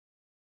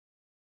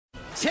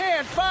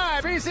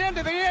10-5. He's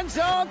into the end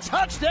zone.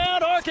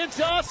 Touchdown,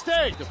 Arkansas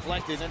State.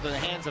 Deflected into the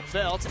hands of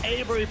Felts.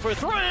 Avery for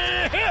 3.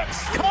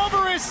 Hits.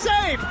 Culver is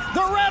safe.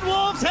 The Red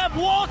Wolves have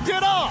walked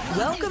it off.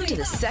 Welcome to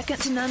the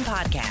Second to None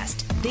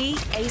podcast,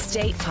 the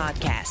A-State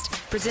podcast,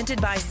 presented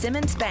by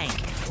Simmons Bank.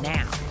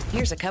 Now,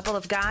 here's a couple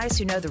of guys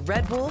who know the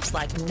Red Wolves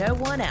like no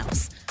one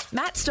else.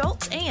 Matt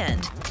Stoltz and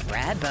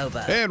Brad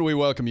Boba. And we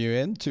welcome you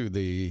into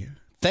the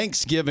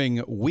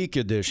Thanksgiving week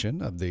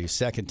edition of the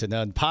Second to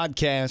None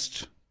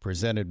podcast,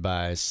 presented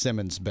by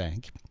Simmons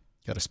Bank.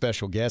 Got a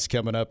special guest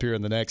coming up here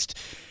in the next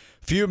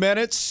few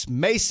minutes,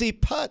 Macey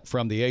Putt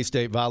from the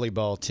A-State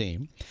Volleyball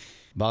team.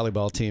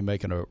 Volleyball team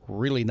making a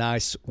really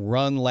nice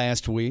run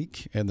last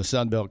week in the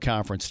Sun Belt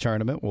Conference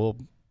tournament. We'll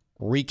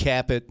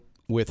recap it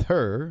with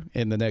her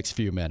in the next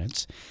few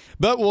minutes.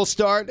 But we'll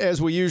start,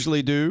 as we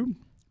usually do,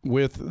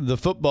 with the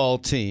football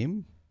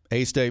team.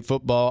 A-State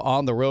football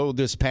on the road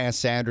this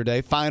past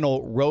Saturday.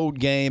 Final road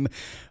game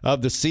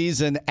of the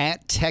season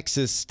at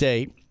Texas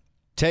State,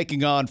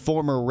 taking on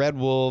former Red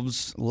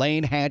Wolves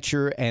Lane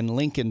Hatcher and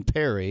Lincoln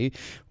Perry.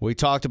 We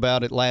talked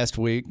about it last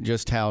week,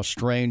 just how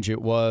strange it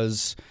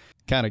was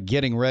kind of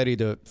getting ready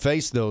to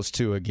face those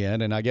two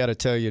again. And I got to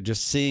tell you,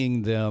 just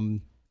seeing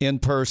them in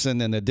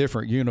person in a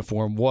different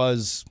uniform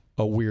was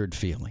a weird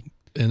feeling.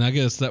 And I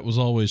guess that was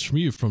always from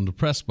you, from the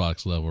press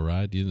box level,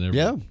 right? You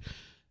never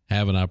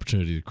have an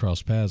opportunity to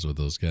cross paths with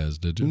those guys,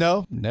 did you?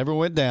 No, never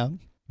went down.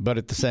 But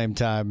at the same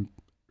time,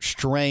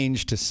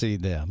 strange to see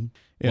them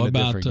in a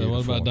different uniform.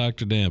 What about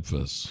Dr.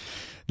 Danfus?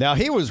 Now,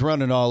 he was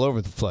running all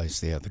over the place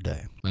the other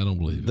day. I don't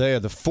believe it. They are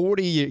the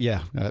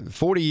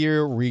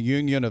 40-year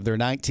reunion of their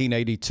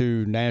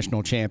 1982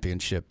 national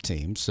championship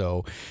team.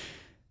 So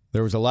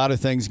there was a lot of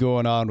things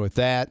going on with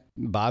that.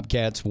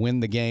 Bobcats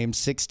win the game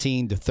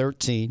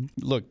 16-13.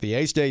 Look, the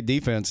A-State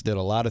defense did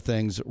a lot of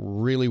things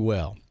really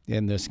well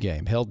in this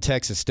game. Held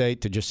Texas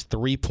State to just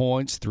 3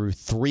 points through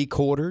 3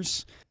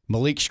 quarters.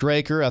 Malik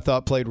Straker, I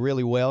thought, played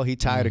really well. He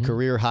tied a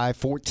career high,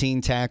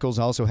 14 tackles,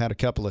 also had a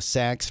couple of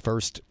sacks.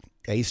 First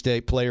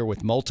A-State player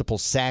with multiple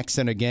sacks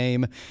in a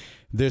game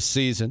this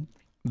season.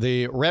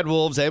 The Red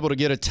Wolves able to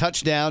get a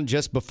touchdown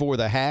just before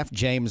the half.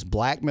 James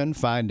Blackman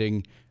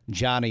finding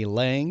Johnny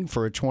Lang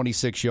for a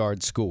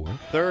 26-yard score.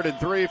 3rd and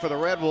 3 for the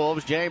Red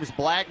Wolves. James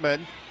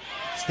Blackman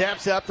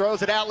steps up,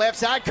 throws it out left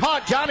side.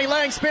 Caught. Johnny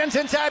Lang spins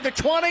inside the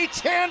 20.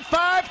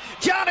 10-5.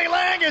 Johnny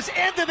Lang is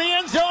into the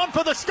end zone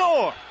for the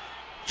score.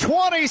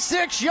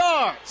 26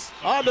 yards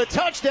on the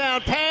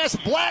touchdown pass.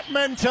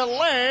 Blackman to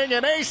Lang,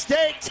 and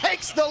A-State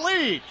takes the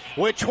lead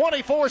with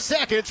 24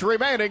 seconds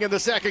remaining in the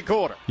second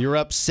quarter. You're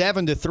up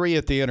 7-3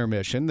 at the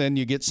intermission. Then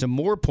you get some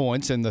more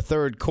points in the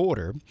third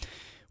quarter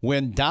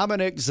when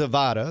Dominic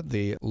Zavada,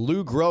 the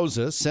Lou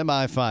Groza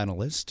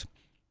semifinalist,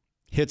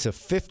 hits a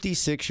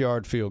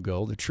 56-yard field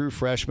goal, the true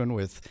freshman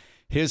with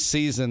his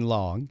season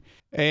long.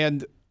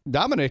 And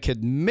Dominic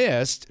had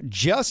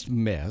just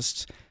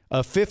missed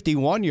a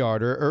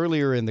 51-yarder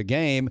earlier in the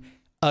game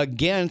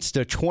against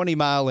a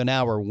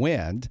 20-mile-an-hour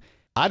wind.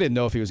 I didn't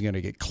know if he was going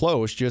to get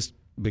close just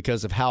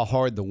because of how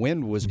hard the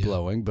wind was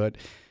blowing, but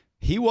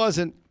he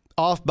wasn't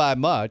off by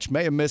much.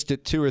 May have missed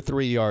it 2 or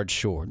 3 yards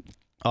short.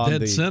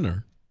 Dead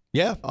center.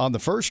 Yeah, on the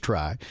first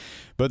try.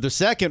 But the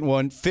second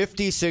one,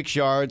 56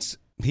 yards,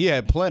 he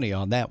had plenty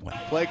on that one.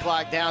 Play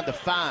clock down to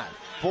 5,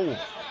 4,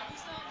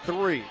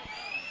 3.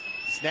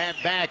 Snap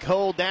back,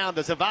 hold down.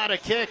 The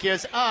Zavada kick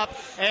is up,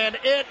 and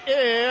it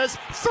is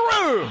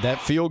through. That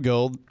field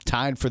goal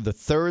tied for the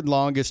third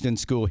longest in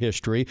school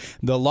history,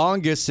 the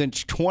longest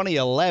since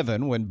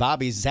 2011 when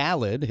Bobby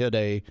Zalid hit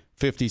a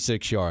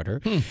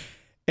 56-yarder.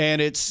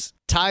 And it's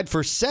tied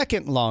for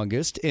second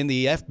longest in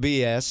the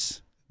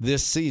FBS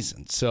this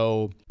season.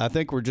 So I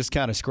think we're just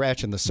kind of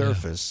scratching the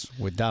surface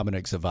with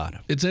Dominic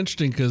Zavada. It's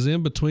interesting because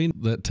in between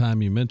that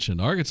time you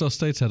mentioned, Arkansas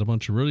State's had a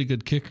bunch of really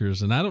good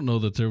kickers, and I don't know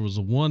that there was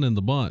one in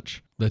the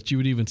bunch that you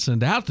would even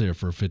send out there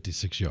for a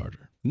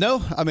 56-yarder.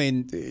 No, I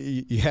mean,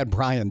 you had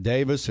Brian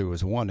Davis, who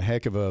was one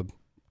heck of a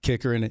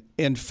kicker. And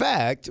in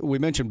fact, we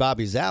mentioned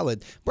Bobby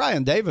Zalid.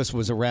 Brian Davis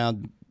was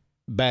around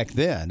back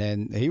then,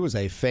 and he was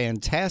a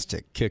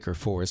fantastic kicker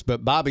for us.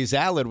 But Bobby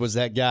Zalid was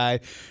that guy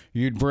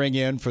you'd bring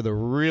in for the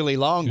really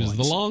long ones. He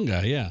was the long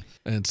guy, yeah.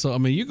 And so, I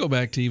mean, you go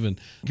back even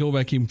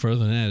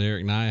further than that.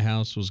 Eric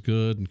Niehaus was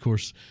good. And, of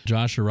course,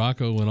 Josh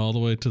Aracco went all the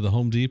way to the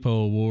Home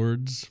Depot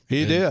Awards.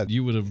 He did.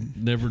 You would have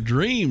never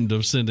dreamed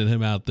of sending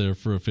him out there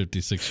for a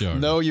 56-yarder.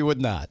 No, you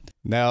would not.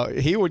 Now,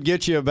 he would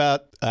get you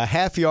about a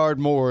half yard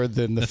more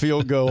than the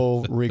field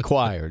goal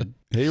required.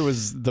 He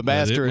was the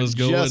master at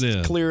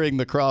just clearing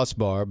the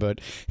crossbar, but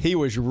he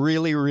was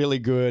really, really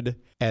good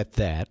at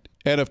that.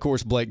 And, of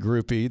course, Blake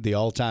Grupe, the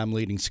all-time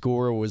leading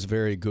scorer, was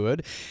very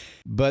good.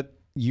 But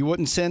you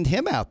wouldn't send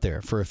him out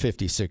there for a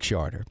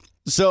 56-yarder.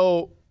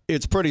 So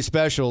it's pretty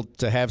special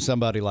to have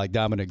somebody like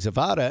Dominic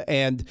Zavada,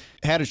 and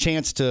had a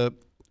chance to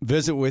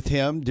visit with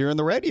him during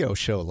the radio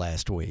show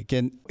last week.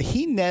 And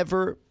he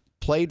never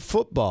played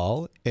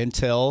football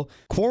until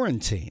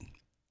quarantine.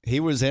 He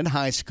was in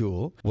high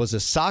school, was a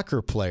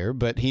soccer player,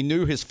 but he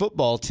knew his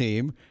football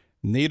team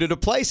needed a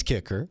place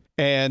kicker,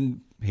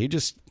 and he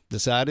just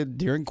decided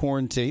during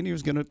quarantine he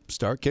was going to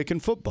start kicking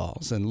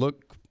footballs, and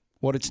look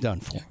what it's done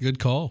for him. Good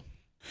call.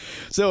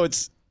 So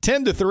it's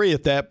 10-3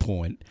 at that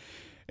point,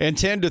 and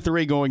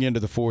 10-3 going into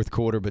the fourth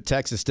quarter. But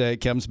Texas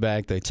State comes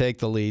back. They take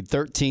the lead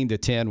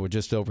 13-10 with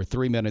just over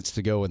 3 minutes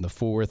to go in the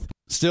fourth.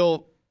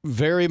 Still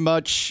very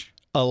much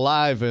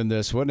alive in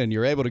this one, and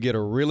you're able to get a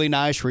really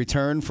nice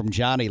return from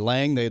Johnny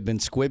Lang. They had been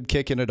squib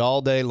kicking it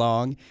all day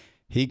long.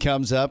 He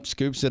comes up,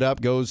 scoops it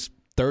up, goes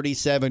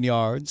 37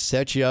 yards,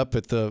 sets you up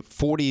at the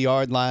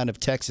 40-yard line of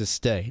Texas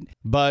State.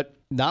 But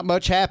not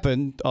much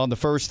happened on the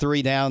first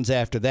 3 downs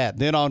after that.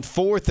 Then on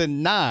 4th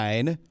and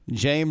 9,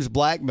 James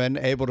Blackman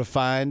able to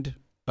find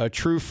a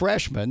true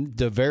freshman,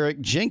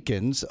 Deverick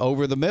Jenkins,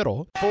 over the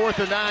middle. 4th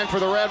and 9 for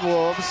the Red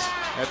Wolves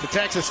at the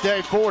Texas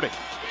State 40.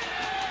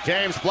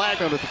 James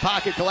Blackman with the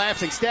pocket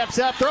collapsing, steps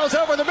up, throws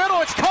over the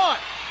middle. It's caught.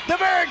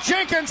 Deverick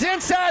Jenkins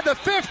inside the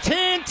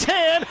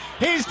 15-10.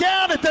 He's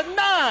down at the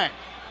 9.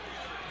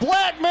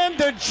 Blackman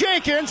to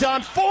Jenkins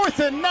on 4th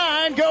and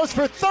 9 goes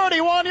for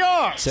 31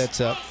 yards. Sets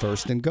up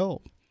 1st and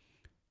goal.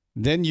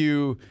 Then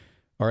you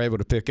are able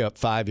to pick up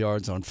 5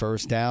 yards on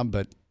first down,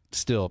 but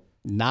still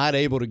not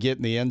able to get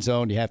in the end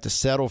zone. You have to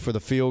settle for the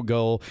field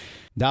goal.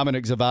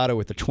 Dominic Zavada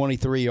with the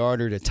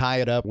 23-yarder to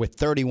tie it up with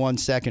 31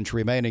 seconds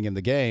remaining in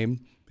the game.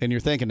 And you're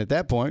thinking at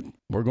that point,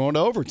 we're going to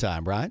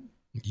overtime, right?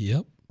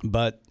 Yep.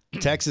 But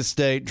Texas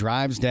State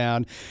drives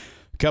down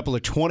a couple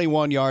of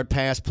 21-yard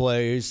pass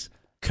plays,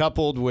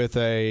 coupled with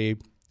a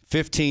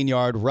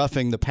 15-yard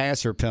roughing the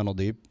passer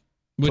penalty.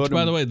 Which,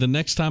 by the way, the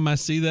next time I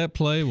see that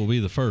play will be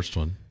the first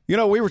one. You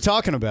know, we were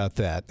talking about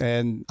that,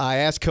 and I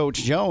asked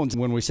Coach Jones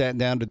when we sat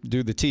down to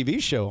do the TV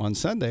show on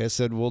Sunday, I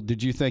said, well,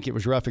 did you think it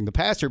was roughing the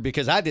passer?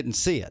 Because I didn't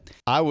see it.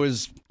 I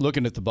was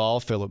looking at the ball.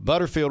 Philip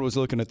Butterfield was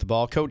looking at the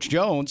ball. Coach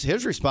Jones,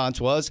 his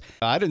response was,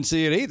 I didn't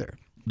see it either.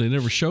 They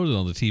never showed it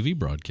on the TV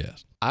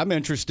broadcast. I'm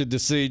interested to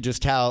see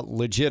just how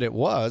legit it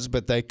was,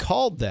 but they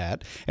called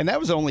that, and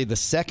that was only the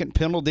second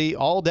penalty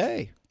all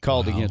day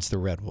called against the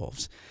Red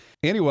Wolves.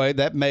 Anyway,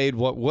 that made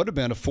what would have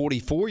been a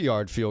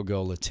 44-yard field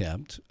goal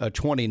attempt, a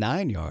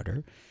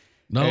 29-yarder.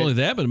 Not only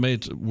that, but it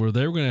made it where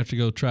they were going to have to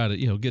go try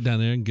to, get down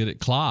there and get it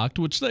clocked,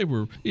 which they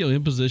were,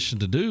 in position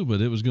to do,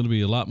 but it was going to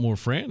be a lot more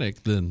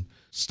frantic than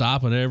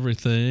stopping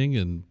everything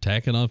and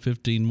tacking on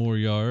 15 more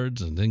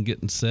yards and then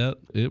getting set.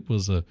 It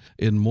was,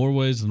 in more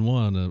ways than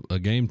one, a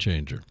game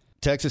changer.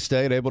 Texas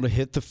State able to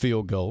hit the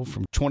field goal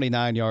from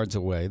 29 yards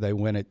away. They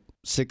win it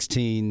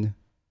 16-13,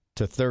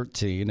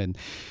 and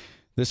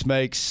this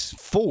makes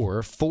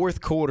 4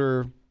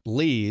 fourth-quarter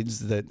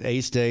leads that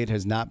A-State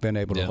has not been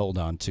able to hold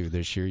on to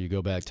this year. You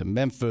go back to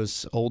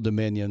Memphis, Old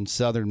Dominion,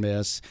 Southern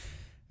Miss,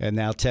 and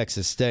now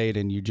Texas State,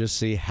 and you just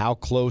see how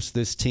close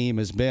this team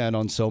has been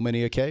on so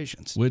many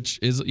occasions. Which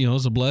is,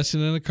 is a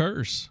blessing and a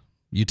curse.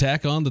 You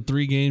tack on the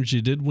 3 games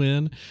you did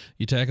win.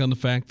 You tack on the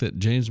fact that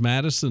James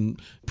Madison,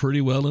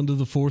 pretty well into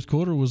the fourth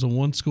quarter, was a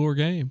 1-score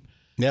game.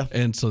 Yeah.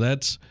 And so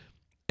that's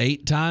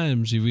 8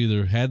 times you've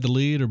either had the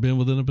lead or been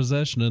within a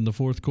possession in the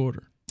fourth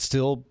quarter.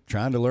 Still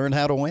trying to learn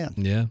how to win.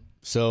 Yeah.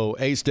 So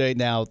A-State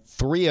now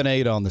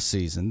 3-8 on the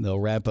season. They'll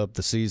wrap up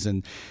the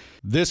season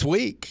this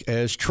week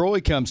as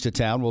Troy comes to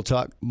town. We'll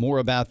talk more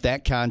about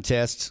that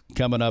contest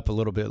coming up a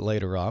little bit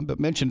later on. But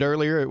mentioned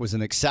earlier, it was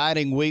an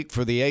exciting week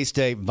for the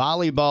A-State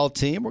volleyball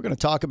team. We're going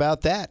to talk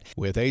about that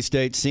with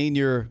A-State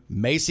senior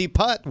Macey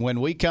Putt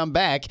when we come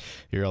back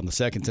here on the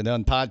Second to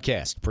None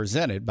podcast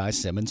presented by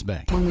Simmons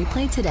Bank. When we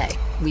play today,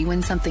 we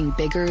win something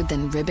bigger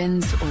than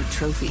ribbons or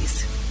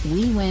trophies.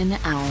 We win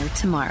our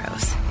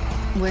tomorrows.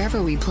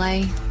 Wherever we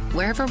play,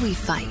 wherever we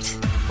fight,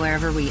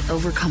 wherever we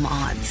overcome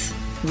odds,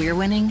 we're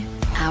winning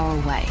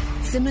our way.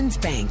 Simmons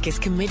Bank is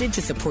committed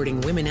to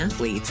supporting women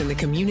athletes in the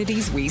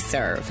communities we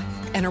serve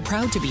and are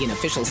proud to be an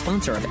official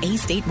sponsor of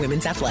A-State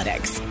Women's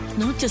Athletics.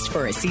 Not just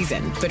for a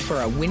season, but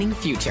for a winning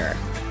future.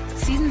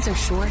 Seasons are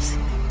short,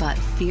 but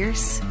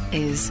fierce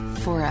is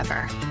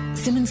forever.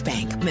 Simmons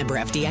Bank, member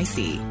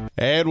FDIC.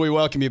 And we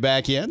welcome you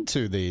back in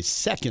to the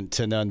Second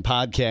to None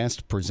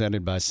podcast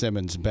presented by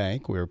Simmons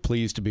Bank. We're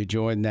pleased to be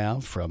joined now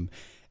from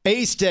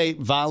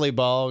A-State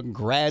volleyball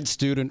grad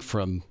student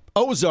from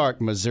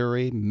Ozark,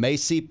 Missouri,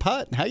 Macey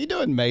Putt. How you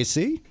doing,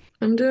 Macey?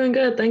 I'm doing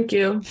good, thank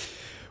you.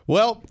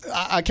 Well,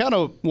 I kind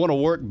of want to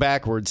work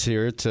backwards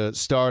here to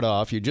start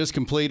off. You just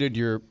completed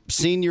your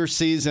senior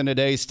season at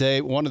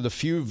A-State, one of the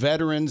few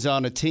veterans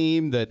on a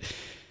team that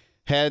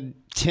had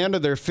 10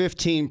 of their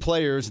 15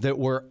 players that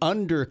were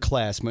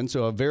underclassmen,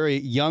 so a very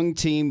young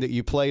team that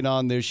you played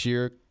on this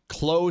year,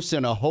 close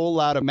in a whole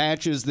lot of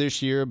matches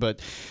this year, but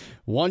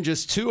won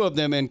just 2 of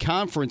them in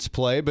conference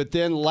play. But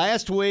then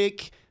last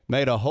week,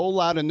 made a whole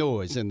lot of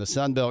noise in the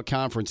Sun Belt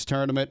Conference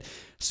Tournament,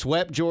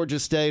 swept Georgia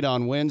State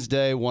on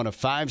Wednesday, won a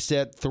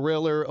 5-set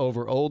thriller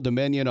over Old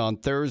Dominion on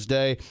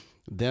Thursday.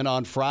 Then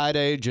on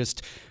Friday,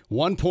 just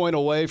 1 point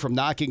away from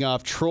knocking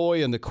off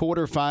Troy in the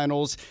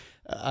quarterfinals.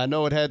 I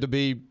know it had to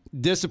be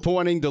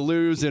disappointing to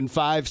lose in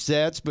 5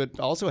 sets, but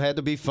also had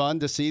to be fun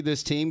to see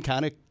this team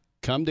kind of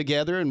come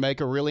together and make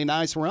a really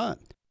nice run.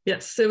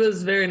 Yes, it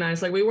was very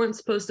nice. We weren't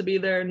supposed to be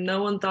there.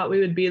 No one thought we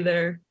would be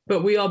there,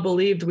 but we all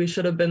believed we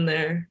should have been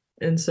there.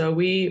 And so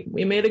we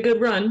made a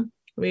good run.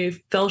 We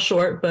fell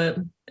short, but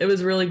it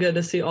was really good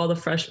to see all the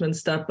freshmen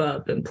step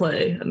up and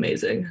play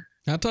amazing.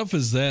 How tough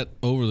is that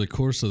over the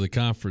course of the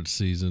conference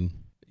season?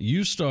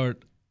 You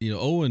start,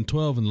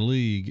 0-12 in the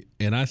league,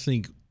 and I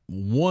think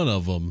one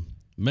of them,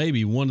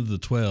 maybe one of the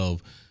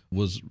 12,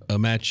 was a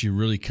match you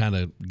really kind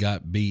of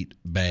got beat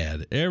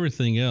bad.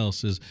 Everything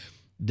else is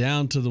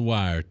down to the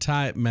wire,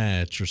 tight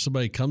match, or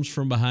somebody comes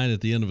from behind at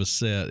the end of a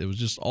set. It was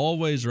just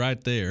always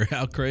right there.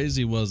 How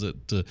crazy was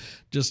it to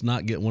just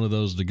not get one of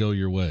those to go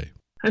your way?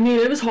 I mean,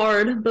 it was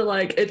hard, but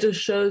it just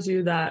shows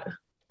you that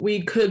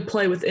we could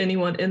play with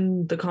anyone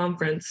in the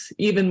conference,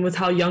 even with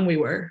how young we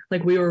were.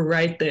 We were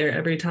right there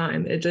every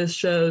time. It just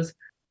shows,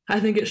 I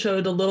think it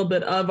showed a little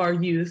bit of our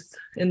youth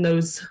in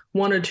those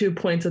 1 or 2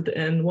 points at the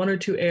end, 1 or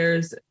 2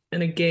 errors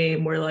in a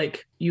game where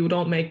you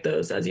don't make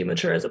those as you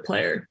mature as a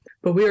player.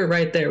 But we were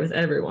right there with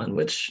everyone,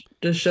 which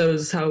just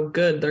shows how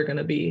good they're going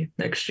to be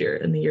next year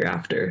and the year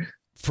after.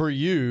 For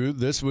you,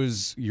 this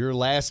was your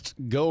last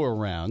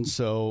go-around,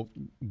 so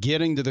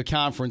getting to the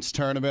conference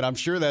tournament, I'm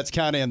sure that's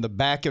kind of in the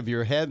back of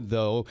your head,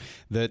 though,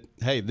 that,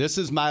 hey, this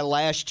is my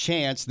last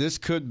chance. This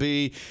could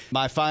be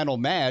my final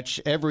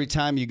match every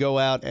time you go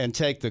out and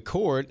take the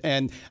court.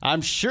 And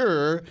I'm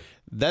sure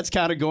that's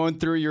kind of going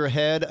through your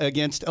head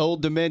against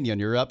Old Dominion.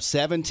 You're up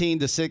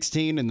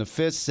 17-16 in the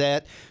 5th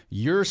set.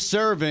 You're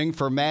serving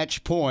for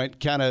match point.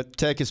 Kind of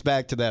take us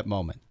back to that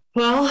moment.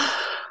 Well,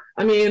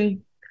 I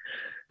mean,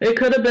 it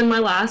could have been my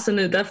last, and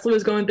it definitely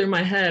was going through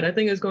my head. I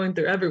think it was going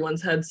through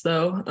everyone's heads,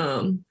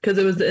 though, because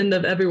it was the end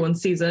of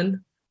everyone's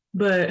season.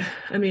 But,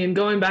 I mean,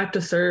 going back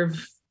to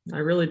serve, I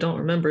really don't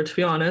remember, to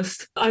be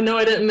honest. I know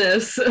I didn't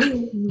miss,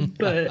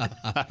 but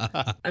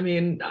I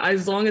mean,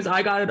 as long as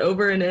I got it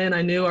over and in,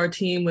 I knew our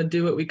team would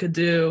do what we could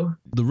do.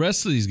 The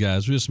rest of these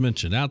guys we just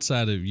mentioned,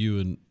 outside of you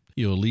and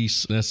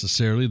Elise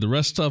necessarily, the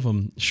rest of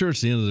them, sure,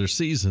 it's the end of their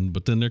season,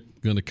 but then they're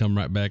going to come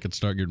right back and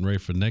start getting ready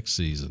for next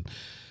season.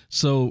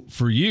 So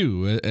for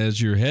you,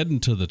 as you're heading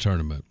to the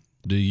tournament,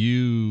 do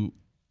you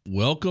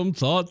welcome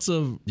thoughts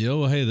of,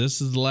 hey, this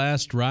is the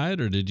last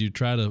ride, or did you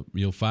try to,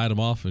 fight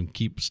them off and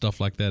keep stuff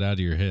like that out of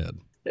your head?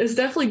 It's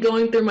definitely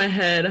going through my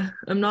head.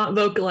 I'm not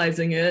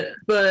vocalizing it,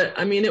 but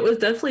I mean, it was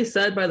definitely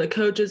said by the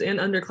coaches and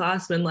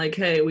underclassmen,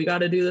 hey, we got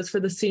to do this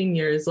for the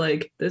seniors.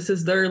 This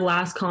is their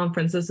last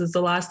conference. This is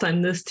the last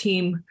time this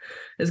team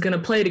is going to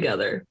play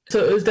together.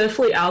 So it was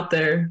definitely out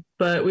there,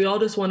 but we all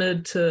just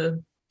wanted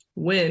to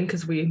win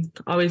because we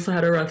obviously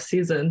had a rough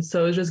season.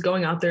 So it was just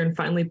going out there and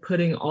finally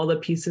putting all the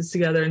pieces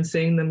together and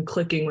seeing them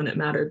clicking when it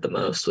mattered the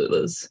most. It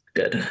was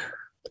good.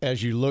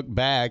 As you look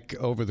back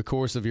over the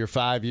course of your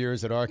 5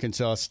 years at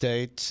Arkansas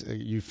State,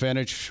 you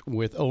finish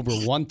with over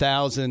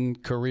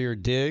 1,000 career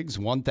digs,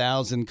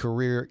 1,000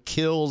 career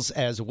kills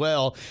as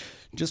well.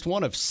 Just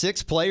one of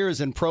 6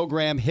 players in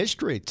program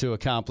history to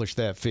accomplish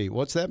that feat.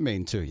 What's that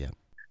mean to you?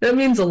 That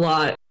means a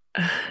lot.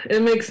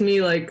 It makes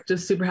me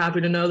just super happy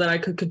to know that I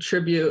could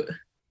contribute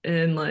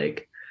and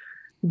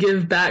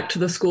give back to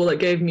the school that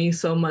gave me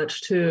so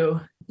much too.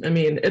 I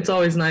mean, it's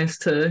always nice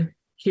to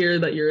hear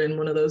that you're in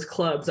one of those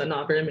clubs that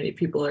not very many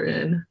people are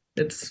in.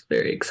 It's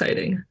very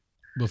exciting.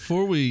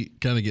 Before we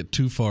kind of get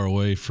too far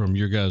away from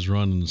your guys'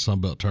 run in the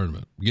Sun Belt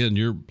tournament, again,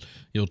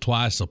 you're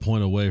twice a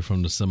point away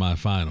from the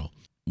semifinal.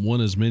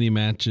 Won as many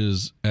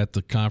matches at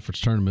the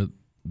conference tournament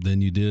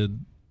than you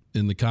did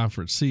in the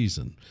conference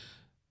season.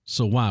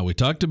 So why? We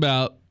talked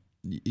about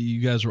you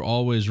guys were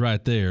always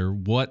right there.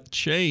 What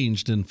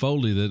changed in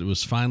Foley that it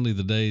was finally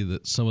the day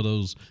that some of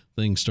those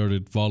things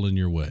started falling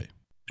your way?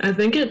 I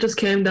think it just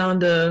came down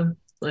to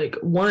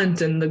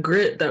want and the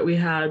grit that we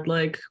had.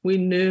 We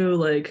knew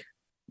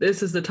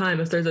this is the time.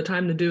 If there's a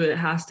time to do it, it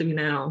has to be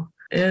now.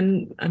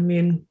 And I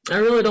mean, I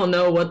really don't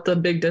know what the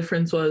big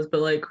difference was,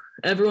 but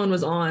everyone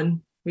was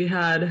on. We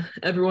had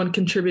everyone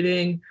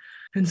contributing.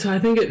 And so I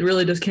think it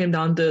really just came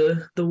down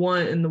to the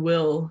want and the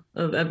will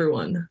of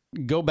everyone.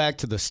 Go back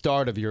to the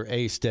start of your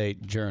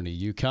A-State journey.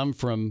 You come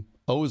from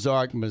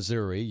Ozark,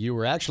 Missouri. You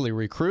were actually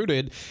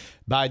recruited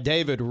by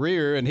David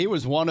Rear, and he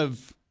was one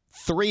of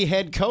 3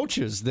 head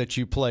coaches that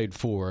you played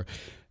for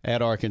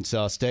at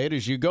Arkansas State.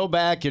 As you go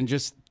back and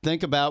just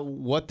think about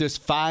what this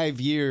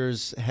 5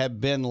 years have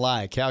been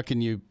like, how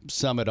can you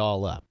sum it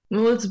all up?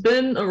 Well, it's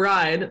been a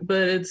ride,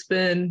 but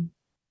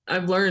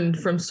I've learned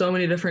from so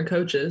many different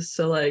coaches.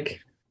 So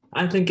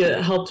I think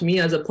it helped me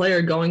as a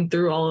player going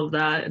through all of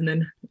that, and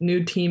then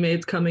new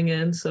teammates coming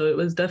in. So it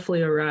was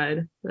definitely a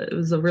ride. It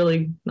was a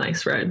really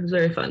nice ride. It was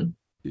very fun.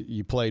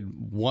 You played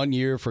 1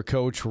 year for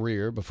Coach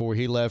Rear before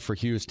he left for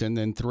Houston,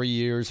 then 3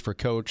 years for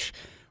Coach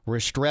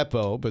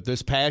Restrepo. But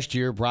this past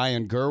year,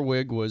 Brian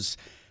Gerwig was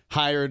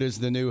hired as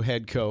the new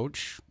head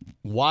coach.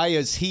 Why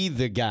is he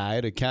the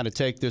guy to kind of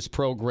take this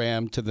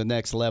program to the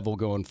next level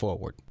going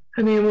forward?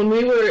 I mean, when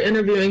we were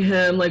interviewing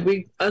him,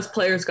 us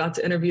players got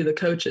to interview the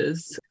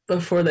coaches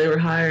before they were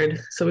hired.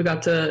 So we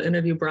got to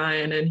interview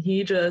Brian, and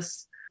he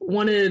just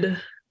wanted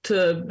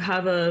to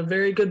have a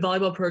very good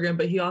volleyball program,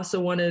 but he also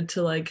wanted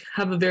to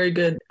have a very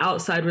good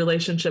outside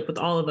relationship with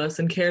all of us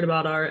and cared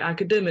about our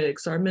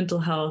academics, our mental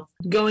health,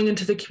 going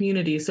into the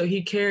community. So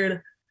he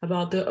cared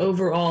about the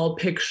overall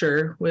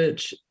picture,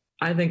 which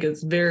I think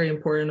is very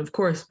important, of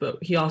course, but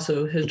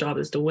his job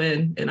is to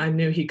win. And I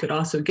knew he could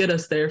also get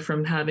us there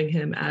from having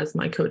him as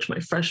my coach my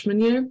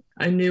freshman year.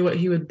 I knew what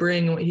he would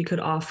bring and what he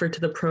could offer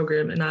to the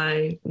program. And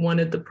I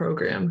wanted the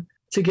program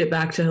to get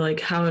back to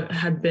like how it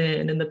had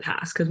been in the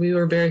past, because we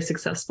were very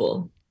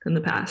successful in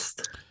the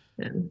past.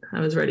 And I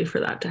was ready for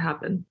that to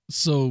happen.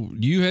 So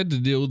you had to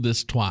deal with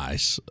this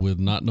twice with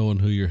not knowing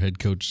who your head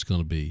coach is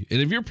going to be.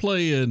 And if you're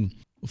playing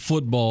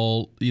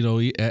football,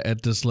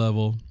 at this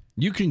level,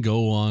 you can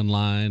go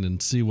online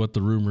and see what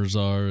the rumors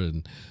are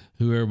and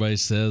who everybody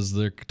says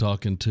they're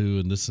talking to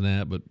and this and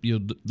that. But,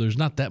 there's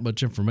not that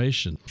much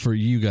information for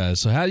you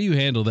guys. So how do you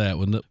handle that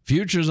when the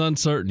future's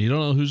uncertain? You don't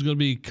know who's going to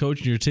be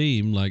coaching your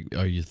team. Like,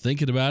 are you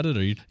thinking about it?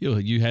 Or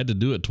you had to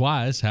do it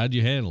twice. How'd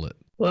you handle it?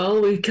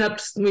 Well, we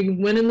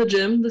went in the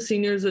gym. The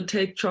seniors would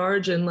take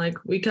charge, and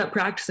we kept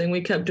practicing.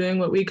 We kept doing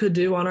what we could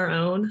do on our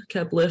own,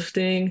 kept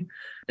lifting.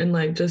 And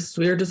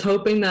we were just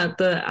hoping that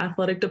the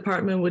athletic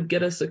department would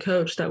get us a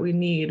coach that we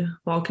need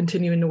while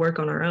continuing to work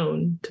on our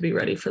own to be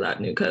ready for that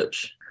new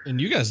coach. And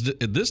you guys,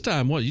 at this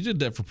time, you did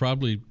that for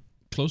probably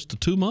close to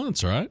 2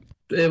 months, right?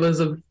 It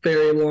was a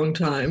very long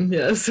time,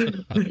 yes.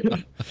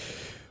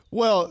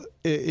 Well,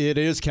 it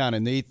is kind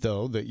of neat,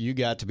 though, that you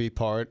got to be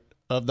part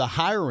of the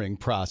hiring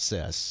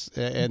process.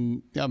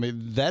 And I mean,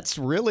 that's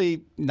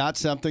really not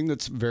something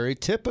that's very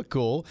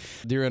typical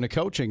during a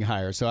coaching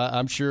hire. So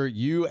I'm sure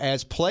you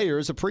as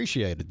players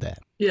appreciated that.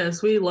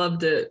 Yes, we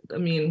loved it. I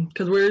mean,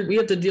 because we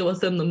have to deal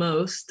with them the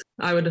most.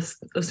 I would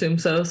assume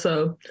so.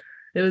 So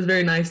it was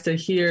very nice to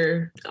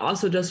hear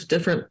also just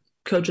different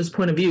coaches'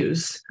 point of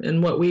views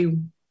and what we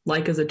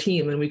like as a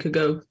team. And we could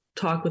go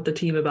talk with the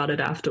team about it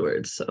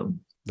afterwards. So.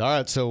 All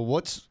right. So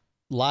what's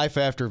life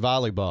after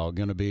volleyball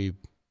going to be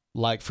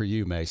like for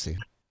you, Macey?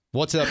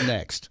 What's up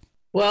next?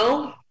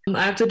 Well,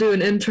 I have to do an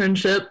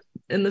internship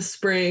in the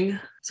spring.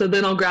 So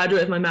then I'll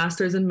graduate with my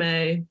master's in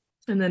May.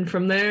 And then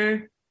from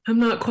there, I'm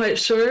not quite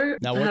sure.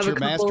 Now, what's your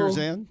master's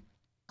in?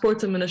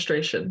 Sports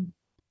administration.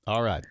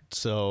 All right.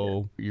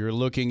 So you're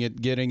looking at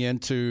getting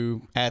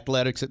into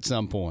athletics at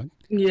some point.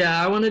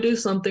 Yeah, I want to do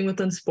something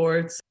within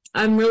sports.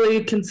 I'm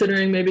really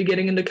considering maybe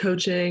getting into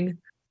coaching,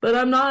 but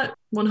I'm not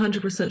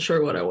 100%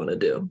 sure what I want to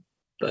do,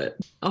 but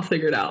I'll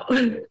figure it out.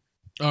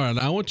 All right,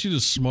 I want you to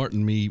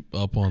smarten me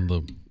up on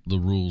the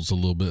rules a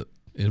little bit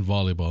in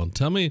volleyball. And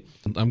tell me,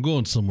 I'm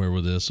going somewhere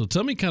with this, so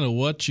tell me kind of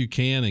what you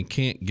can and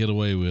can't get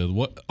away with.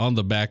 What on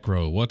the back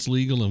row, what's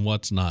legal and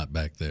what's not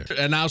back there.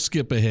 And I'll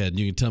skip ahead, and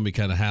you can tell me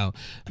kind of how.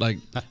 Like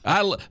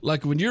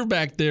when you're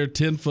back there,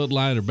 10-foot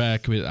line or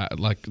back. I mean,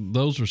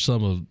 those are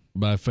some of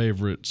my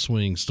favorite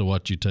swings to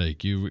watch you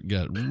take. You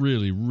got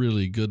really,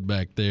 really good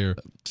back there.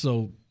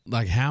 So.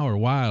 Like how or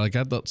why? Like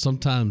I thought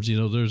sometimes,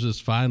 there's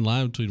this fine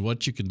line between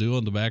what you can do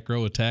on the back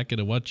row attacking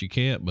and what you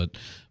can't, but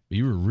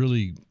you were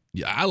really,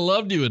 I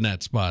loved you in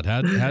that spot.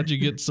 How'd you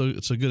get so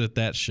good at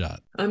that shot?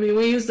 I mean,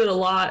 we used it a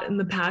lot in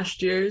the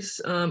past years.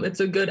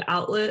 It's a good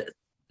outlet.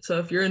 So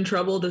if you're in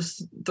trouble,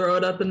 just throw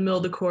it up in the middle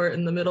of the court,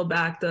 in the middle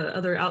back, the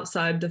other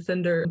outside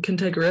defender can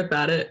take a rip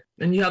at it,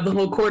 and you have the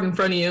whole court in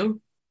front of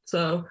you.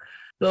 So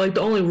the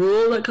only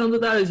rule that comes with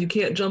that is you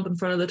can't jump in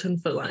front of the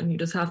 10-foot line. You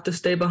just have to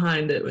stay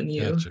behind it when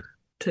you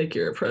take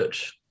your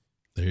approach.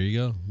 There you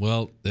go.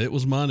 Well, it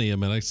was money. I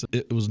mean,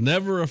 it was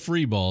never a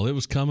free ball. It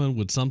was coming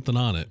with something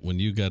on it when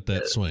you got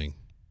that swing.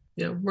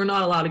 Yeah, we're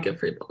not allowed to get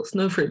free balls.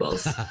 No free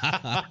balls.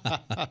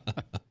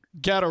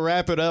 Got to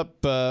wrap it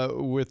up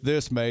with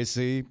this,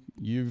 Macey.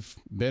 You've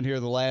been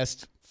here the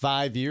last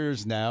 5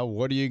 years now.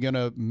 What are you going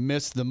to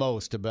miss the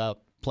most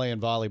about playing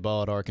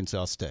volleyball at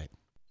Arkansas State?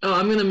 Oh,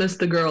 I'm going to miss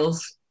the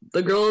girls.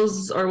 The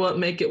girls are what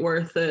make it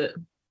worth it.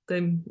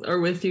 They are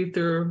with you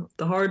through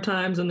the hard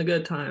times and the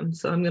good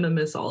times. So I'm going to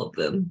miss all of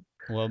them.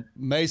 Well,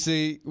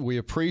 Macey, we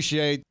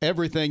appreciate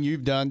everything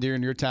you've done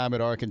during your time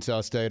at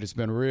Arkansas State. It's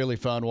been really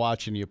fun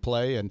watching you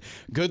play, and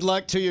good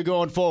luck to you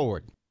going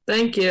forward.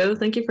 Thank you.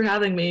 Thank you for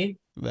having me.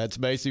 That's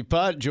Macey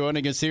Putt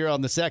joining us here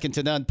on the Second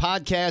to None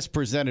podcast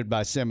presented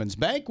by Simmons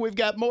Bank. We've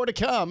got more to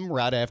come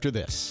right after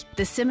this.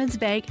 The Simmons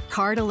Bank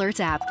Card Alerts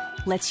app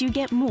lets you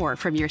get more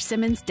from your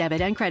Simmons debit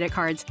and credit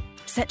cards.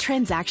 Set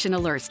transaction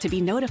alerts to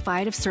be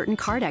notified of certain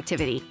card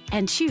activity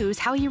and choose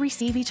how you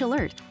receive each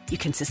alert. You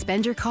can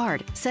suspend your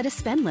card, set a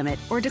spend limit,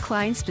 or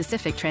decline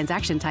specific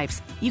transaction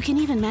types. You can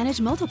even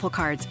manage multiple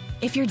cards.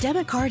 If your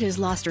debit card is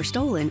lost or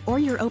stolen, or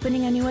you're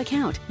opening a new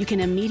account, you can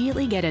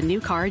immediately get a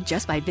new card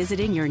just by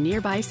visiting your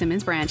nearby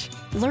Simmons branch.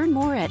 Learn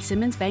more at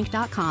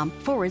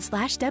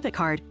simmonsbank.com/debit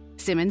card.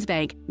 Simmons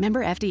Bank,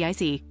 member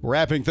FDIC.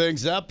 Wrapping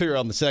things up here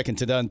on the Second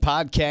to None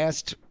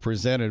podcast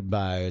presented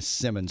by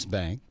Simmons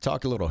Bank.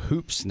 Talk a little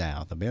hoops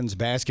now. The men's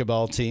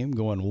basketball team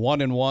going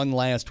 1-1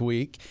 last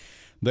week.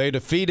 They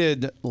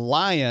defeated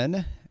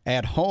Lyon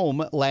at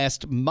home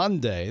last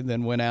Monday,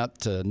 then went out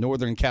to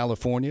Northern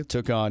California,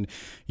 took on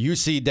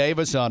UC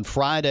Davis on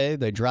Friday.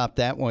 They dropped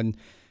that one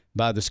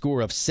by the score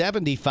of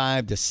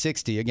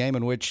 75-60, a game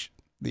in which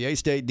the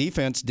A-State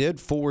defense did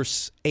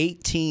force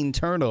 18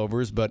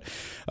 turnovers, but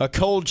a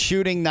cold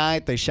shooting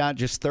night. They shot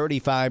just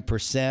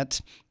 35%.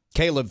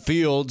 Caleb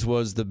Fields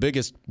was the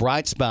biggest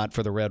bright spot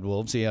for the Red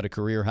Wolves. He had a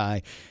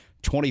career-high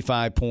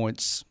 25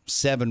 points,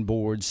 7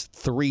 boards,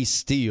 3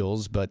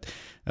 steals. But,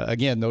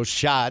 again, those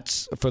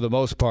shots, for the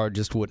most part,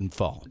 just wouldn't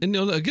fall. And,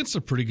 against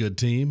a pretty good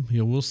team,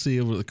 we'll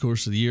see over the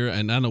course of the year.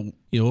 And I know,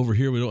 over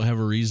here we don't have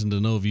a reason to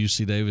know if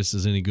UC Davis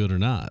is any good or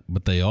not.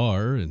 But they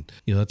are. And,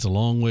 that's a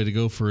long way to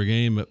go for a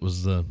game. It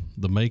was the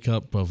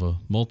makeup of a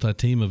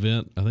multi-team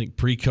event, I think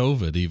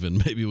pre-COVID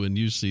even, maybe when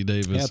UC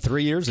Davis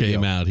 3 years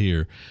came ago. out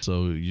here.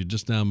 So you're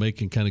just now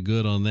making kind of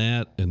good on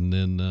that. And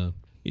then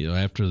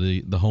after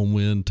the home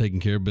win, taking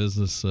care of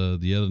business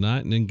the other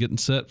night, and then getting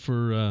set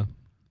for a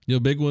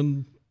big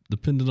one,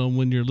 depending on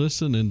when you're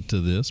listening to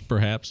this,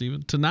 perhaps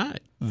even tonight.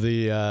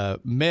 The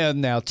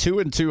men now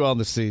 2-2 on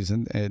the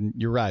season, and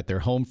you're right, they're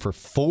home for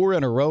 4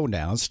 in a row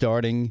now,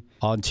 starting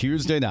on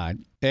Tuesday night.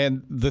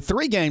 And the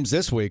 3 games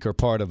this week are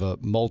part of a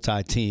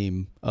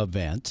multi-team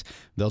event.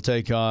 They'll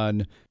take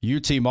on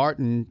UT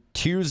Martin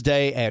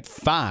Tuesday at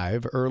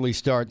 5, early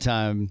start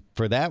time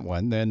for that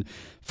one. Then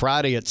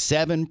Friday at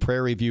 7,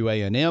 Prairie View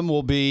A&M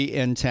will be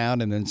in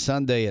town, and then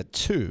Sunday at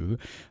 2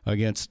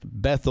 against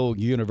Bethel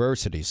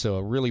University. So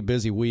a really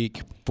busy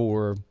week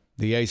for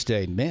the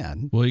A-State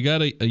men. Well, you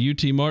got a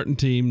UT Martin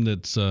team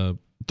that's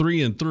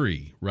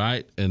 3-3,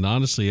 right? And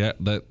honestly,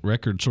 that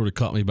record sort of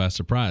caught me by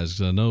surprise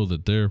because I know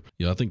that they're,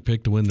 I think,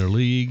 picked to win their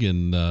league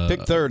and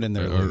picked third in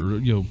their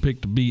league. Or,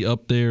 picked to be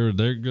up there.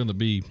 They're going to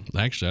be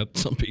actually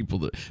some people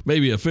that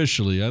maybe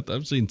officially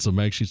I've seen some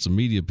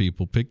media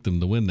people pick them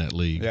to win that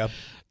league. Yeah,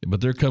 but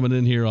they're coming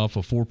in here off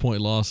a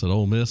 4-point loss at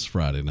Ole Miss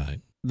Friday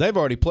night. They've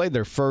already played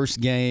their first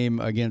game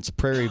against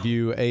Prairie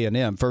View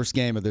A&M, first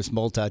game of this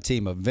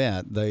multi-team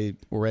event. They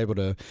were able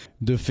to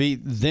defeat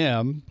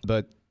them,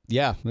 but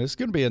yeah, this is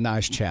going to be a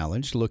nice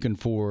challenge. Looking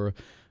for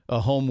a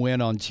home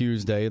win on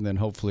Tuesday and then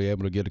hopefully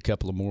able to get a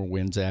couple of more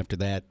wins after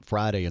that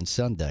Friday and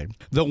Sunday.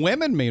 The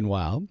women,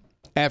 meanwhile,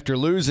 after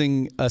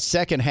losing a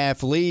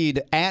second-half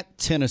lead at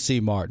Tennessee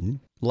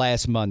Martin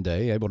last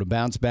Monday, able to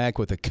bounce back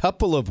with a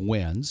couple of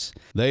wins.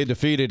 They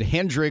defeated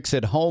Hendricks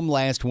at home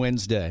last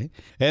Wednesday.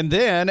 And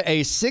then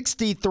a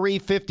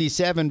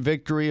 63-57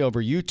 victory over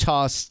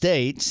Utah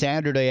State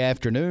Saturday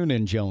afternoon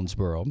in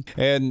Jonesboro.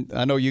 And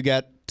I know you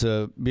got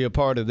to be a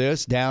part of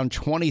this, down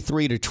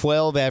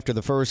 23-12 after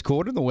the first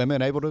quarter. The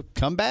women able to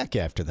come back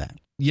after that.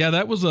 Yeah,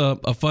 that was a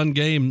fun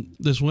game.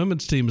 This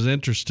women's team is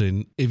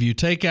interesting. If you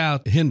take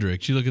out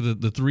Hendricks, you look at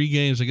the 3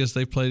 games I guess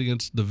they've played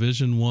against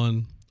Division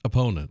I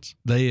opponents.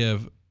 They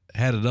have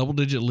had a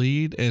double-digit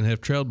lead and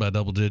have trailed by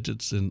double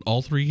digits in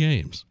all 3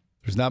 games.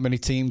 There's not many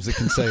teams that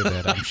can say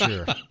that, I'm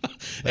sure.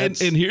 And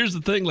here's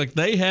the thing,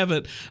 they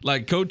haven't,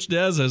 Coach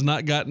Des has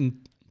not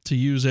gotten to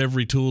use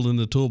every tool in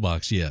the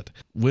toolbox yet.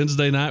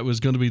 Wednesday night was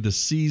going to be the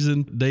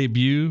season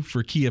debut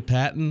for Kia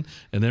Patton,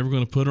 and they were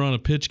going to put her on a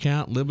pitch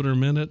count, limit her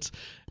minutes,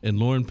 and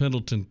Lauren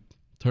Pendleton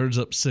turns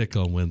up sick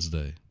on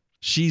Wednesday.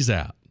 She's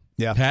out.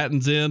 Yeah.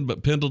 Patton's in,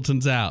 but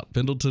Pendleton's out.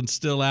 Pendleton's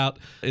still out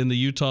in the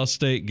Utah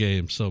State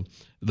game. So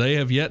they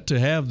have yet to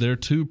have their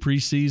 2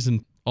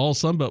 preseason all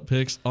Sunbelt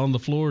picks on the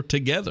floor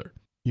together.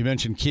 You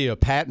mentioned Kia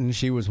Patton.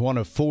 She was one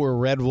of 4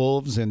 Red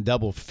Wolves in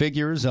double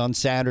figures on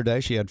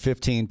Saturday. She had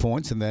 15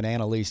 points, and then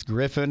Annalise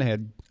Griffin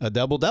had a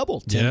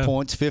double-double, 10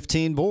 points,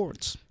 15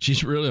 boards.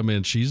 She's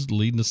really, she's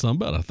leading the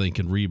Sunbelt, I think,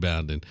 in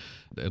rebounding,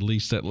 at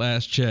least at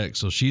last check.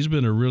 So she's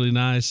been a really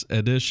nice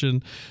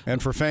addition.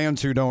 And for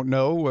fans who don't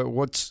know,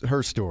 what's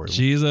her story?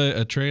 She's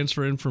a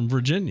transfer in from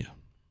Virginia.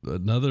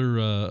 Another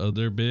of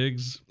their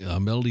bigs,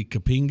 Melody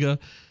Kapinga,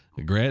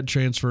 a grad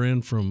transfer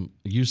in from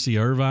UC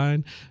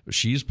Irvine.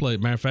 She's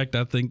played. Matter of fact,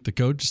 I think the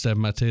coaching staff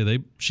might tell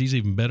you she's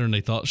even better than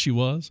they thought she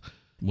was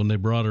when they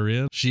brought her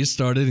in. She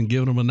started and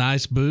given them a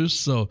nice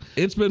boost. So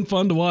it's been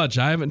fun to watch.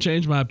 I haven't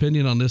changed my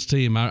opinion on this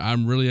team.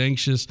 I'm really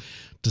anxious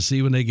to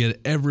see when they get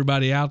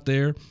everybody out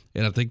there,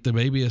 and I think they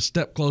may be a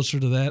step closer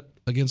to that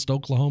against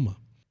Oklahoma.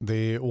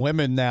 The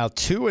women now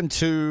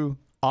 2-2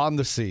 on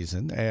the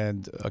season,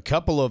 and a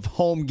couple of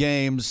home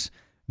games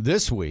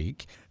this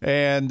week,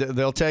 and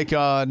they'll take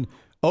on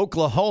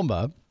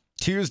Oklahoma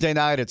Tuesday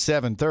night at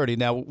 7:30.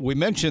 Now, we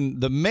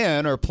mentioned the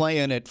men are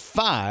playing at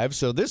 5,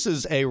 so this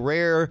is a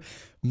rare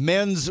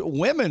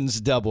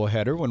men's-women's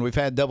doubleheader. When we've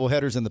had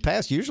doubleheaders in the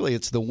past, usually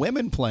it's the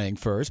women playing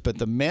first, but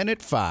the men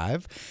at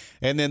 5,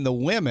 and then the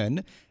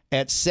women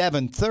at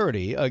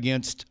 7:30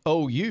 against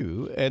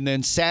OU, and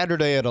then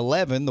Saturday at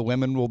 11, the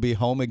women will be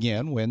home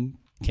again when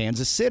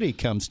Kansas City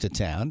comes to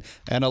town,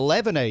 and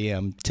 11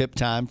 a.m. tip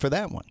time for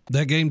that one.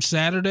 That game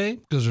Saturday,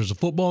 because there's a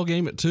football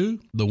game at 2,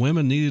 the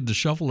women needed to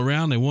shuffle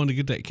around. They wanted to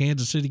get that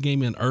Kansas City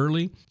game in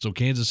early so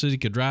Kansas City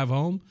could drive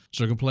home.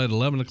 So they're going to play at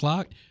 11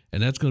 o'clock,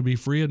 and that's going to be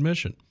free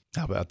admission.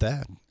 How about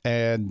that?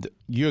 And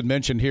you had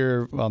mentioned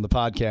here on the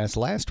podcast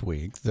last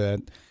week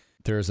that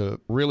there's a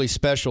really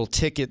special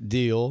ticket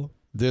deal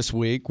this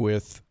week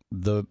with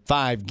the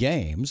 5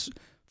 games.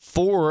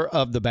 4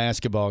 of the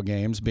basketball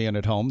games being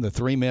at home, the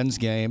 3 men's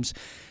games,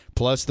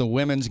 plus the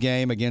women's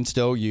game against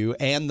OU,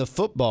 and the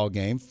football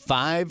game.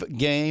 5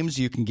 games,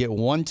 you can get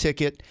 1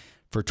 ticket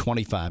for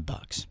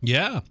 $25.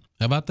 Yeah,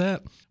 How about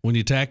that? When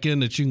you tack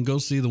in that you can go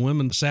see the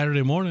women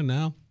Saturday morning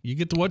now, you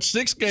get to watch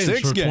 6 games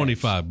for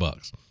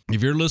 $25.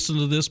 If you're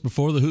listening to this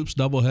before the Hoops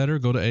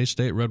doubleheader, go to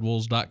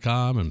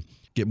astateredwolves.com and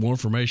get more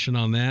information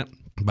on that.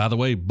 By the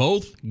way,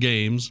 both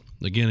games,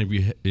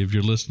 again, if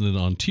you're listening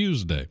on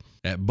Tuesday,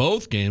 at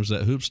both games,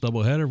 that Hoops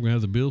doubleheader, we're going to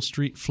have the Beale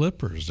Street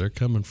Flippers. They're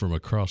coming from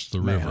across the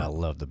river. Man, I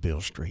love the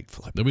Beale Street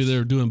Flippers. They'll be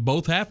there doing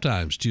both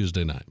halftimes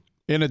Tuesday night.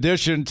 In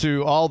addition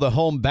to all the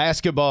home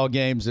basketball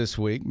games this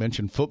week,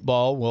 mentioned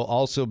football will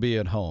also be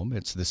at home.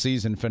 It's the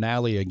season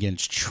finale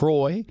against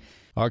Troy.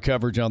 Our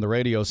coverage on the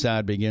radio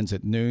side begins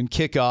at noon,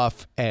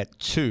 kickoff at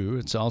 2.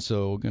 It's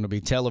also going to be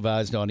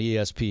televised on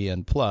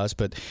ESPN+.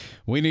 But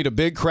we need a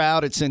big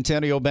crowd at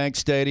Centennial Bank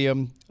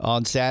Stadium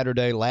on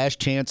Saturday. Last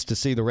chance to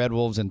see the Red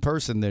Wolves in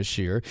person this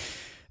year.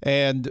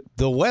 And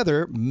the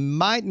weather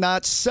might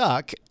not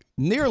suck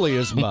nearly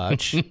as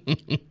much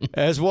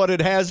as what it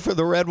has for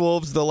the Red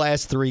Wolves the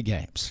last 3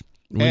 games.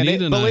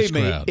 Believe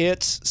me,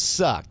 it's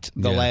sucked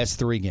the last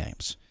 3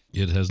 games.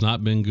 It has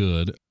not been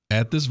good.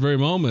 At this very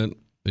moment,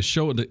 it's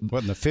showing that,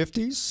 what, in the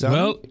 50s?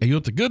 Well, you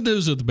want the good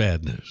news or the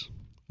bad news?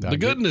 The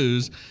good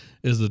news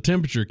is the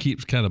temperature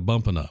keeps kind of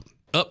bumping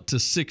up to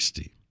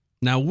 60.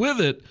 Now, with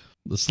it,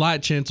 the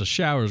slight chance of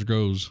showers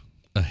grows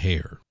a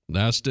hair.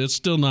 Now, it's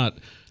still not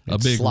a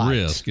big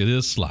risk. It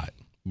is slight.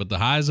 But the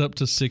high's up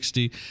to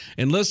 60.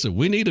 And listen,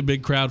 we need a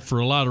big crowd for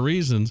a lot of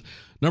reasons.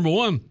 Number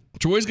one,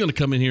 Troy's going to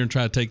come in here and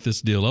try to take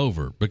this deal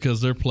over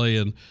because they're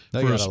playing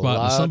for a spot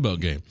in the Sun Belt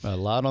game. A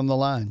lot on the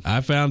line. I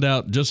found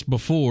out just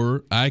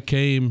before I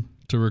came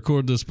to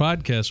record this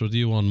podcast with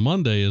you on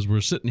Monday as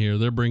we're sitting here,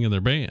 they're bringing their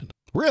band.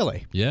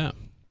 Really? Yeah.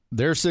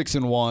 They're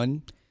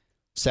 6-1.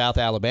 South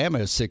Alabama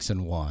is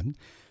 6-1.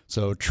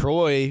 So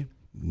Troy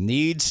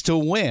needs to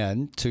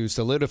win to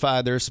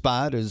solidify their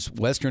spot as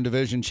Western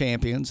Division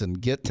champions and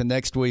get to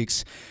next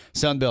week's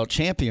Sun Belt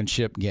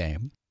Championship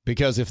game.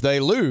 Because if they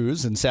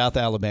lose and South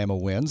Alabama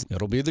wins,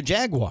 it'll be the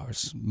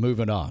Jaguars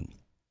moving on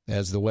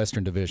as the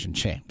Western Division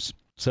champs.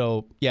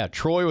 So, yeah,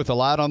 Troy with a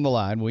lot on the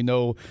line. We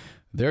know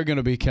they're going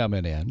to be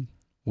coming in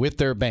with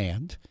their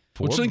band.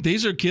 Which think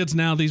these are kids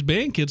now, these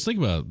band kids, think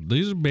about it.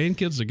 These are band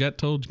kids that got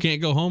told you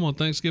can't go home on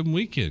Thanksgiving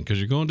weekend because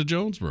you're going to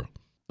Jonesboro.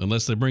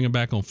 Unless they bring them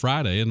back on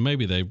Friday, and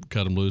maybe they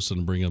cut them loose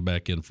and bring them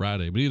back in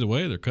Friday. But either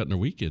way, they're cutting their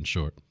weekend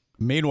short.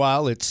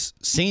 Meanwhile, it's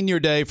senior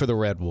day for the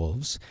Red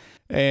Wolves.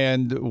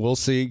 And we'll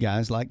see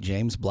guys like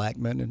James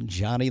Blackman and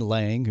Johnny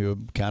Lang, who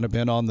have kind of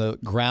been on the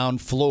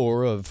ground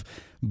floor of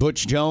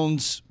Butch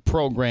Jones'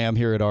 program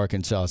here at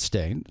Arkansas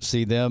State.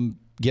 See them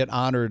get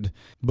honored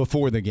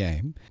before the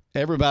game.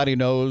 Everybody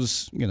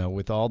knows,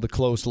 with all the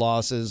close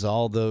losses,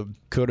 all the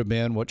could have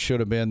been, what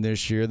should have been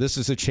this year, this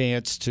is a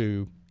chance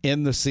to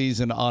end the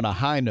season on a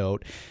high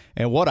note.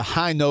 And what a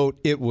high note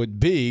it would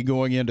be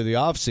going into the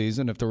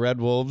offseason if the Red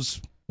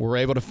Wolves were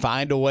able to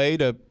find a way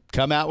to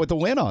come out with a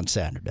win on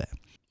Saturday.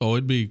 Oh,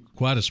 it'd be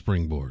quite a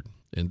springboard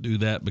and do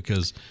that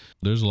because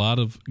there's a lot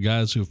of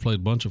guys who have played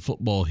a bunch of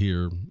football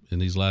here in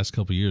these last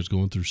couple of years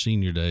going through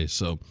senior day.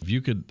 So if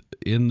you could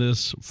end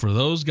this for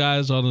those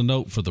guys on a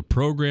note, for the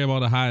program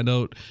on a high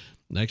note,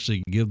 and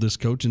actually give this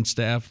coaching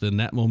staff then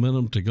that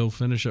momentum to go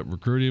finish up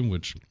recruiting,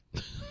 which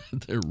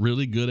they're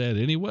really good at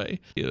anyway,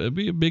 it'd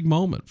be a big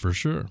moment for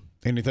sure.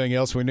 Anything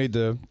else we need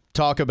to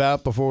talk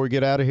about before we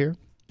get out of here?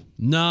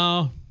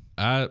 No,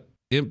 I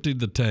emptied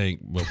the tank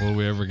before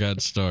we ever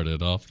got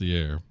started off the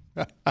air.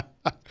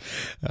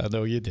 I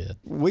know you did.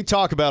 We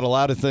talk about a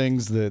lot of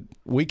things that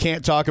we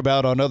can't talk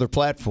about on other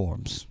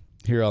platforms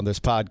here on this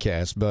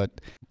podcast,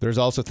 but there's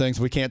also things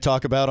we can't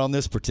talk about on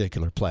this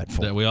particular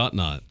platform. That we ought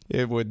not.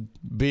 It would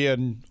be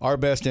in our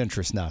best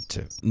interest not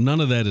to. None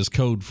of that is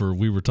code for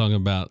we were talking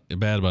about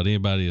bad about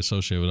anybody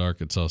associated with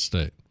Arkansas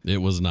State. It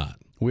was not.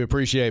 We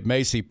appreciate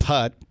Macey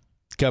Putt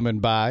coming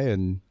by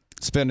and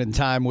spending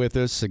time with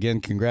us. Again,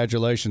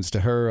 congratulations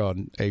to her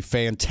on a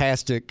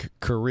fantastic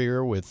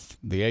career with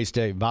the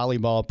A-State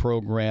Volleyball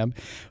program.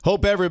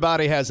 Hope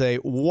everybody has a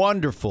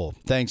wonderful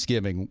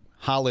Thanksgiving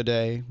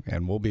holiday,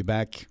 and we'll be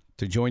back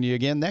to join you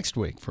again next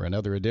week for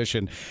another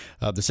edition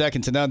of the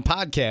Second to None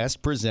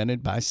podcast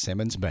presented by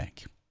Simmons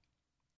Bank.